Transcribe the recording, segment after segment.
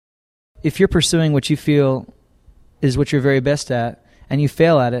if you're pursuing what you feel is what you're very best at, and you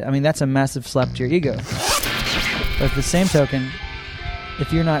fail at it, I mean, that's a massive slap to your ego. But at the same token,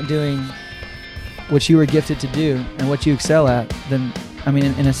 if you're not doing what you were gifted to do and what you excel at, then, I mean,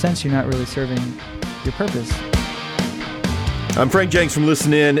 in a sense, you're not really serving your purpose. I'm Frank Jenks from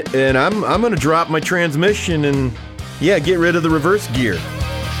Listen In, and I'm going to drop my transmission and, get rid of the reverse gear.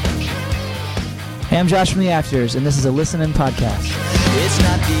 Hey, I'm Josh from The Afters, and this is a Listen In podcast. It's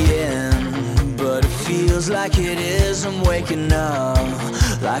not the end, but it feels like it is. I'm waking up,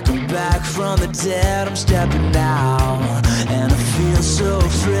 like I'm back from the dead. I'm stepping out, and I feel so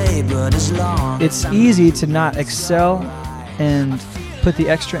afraid, but as long It's easy to not excel and put the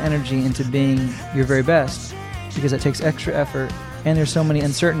extra energy into being your very best, because it takes extra effort, and there's so many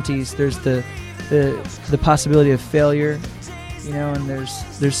uncertainties. There's the possibility of failure, and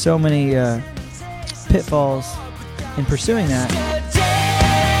there's so many pitfalls in pursuing that.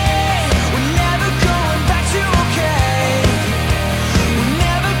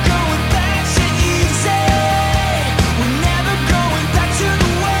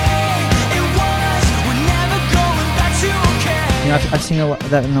 I've seen a lot of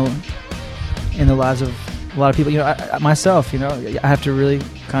that in the lives of a lot of people. Myself, I have to really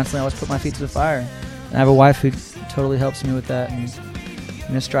constantly always put my feet to the fire. And I have a wife who totally helps me with that, and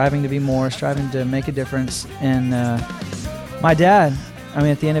striving to be more, striving to make a difference. And my dad,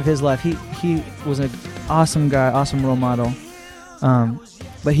 at the end of his life, he was an awesome guy, awesome role model.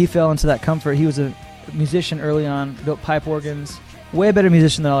 But he fell into that comfort. He was a musician early on, built pipe organs, way better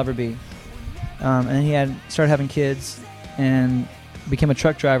musician than I'll ever be. And then he started having kids and became a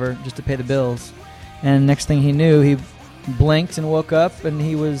truck driver just to pay the bills. And next thing he knew, he blinked and woke up, and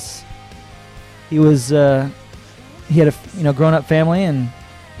he had a grown up family, and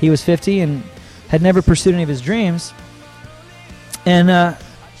he was 50 and had never pursued any of his dreams. And I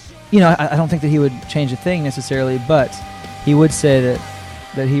don't think that he would change a thing necessarily, but he would say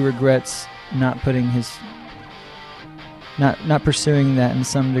that he regrets not putting not pursuing that in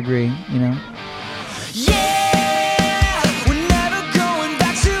some degree,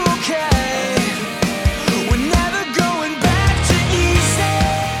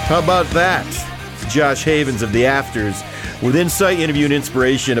 How about that? Josh Havens of The Afters with insight, interview, and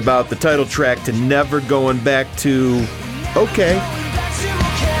inspiration about the title track to Never Going Back to Okay.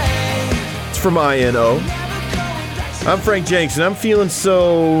 It's from INO. I'm Frank Jenks, and I'm feeling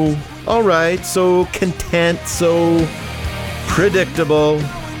so alright, so content, so predictable.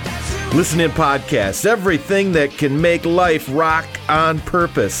 Listen In podcast, everything that can make life rock on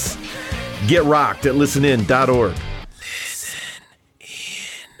purpose. Get rocked at listenin.org.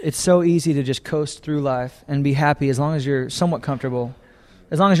 It's so easy to just coast through life and be happy as long as you're somewhat comfortable.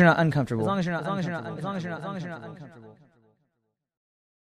 As long as you're not uncomfortable. As long as you're not uncomfortable.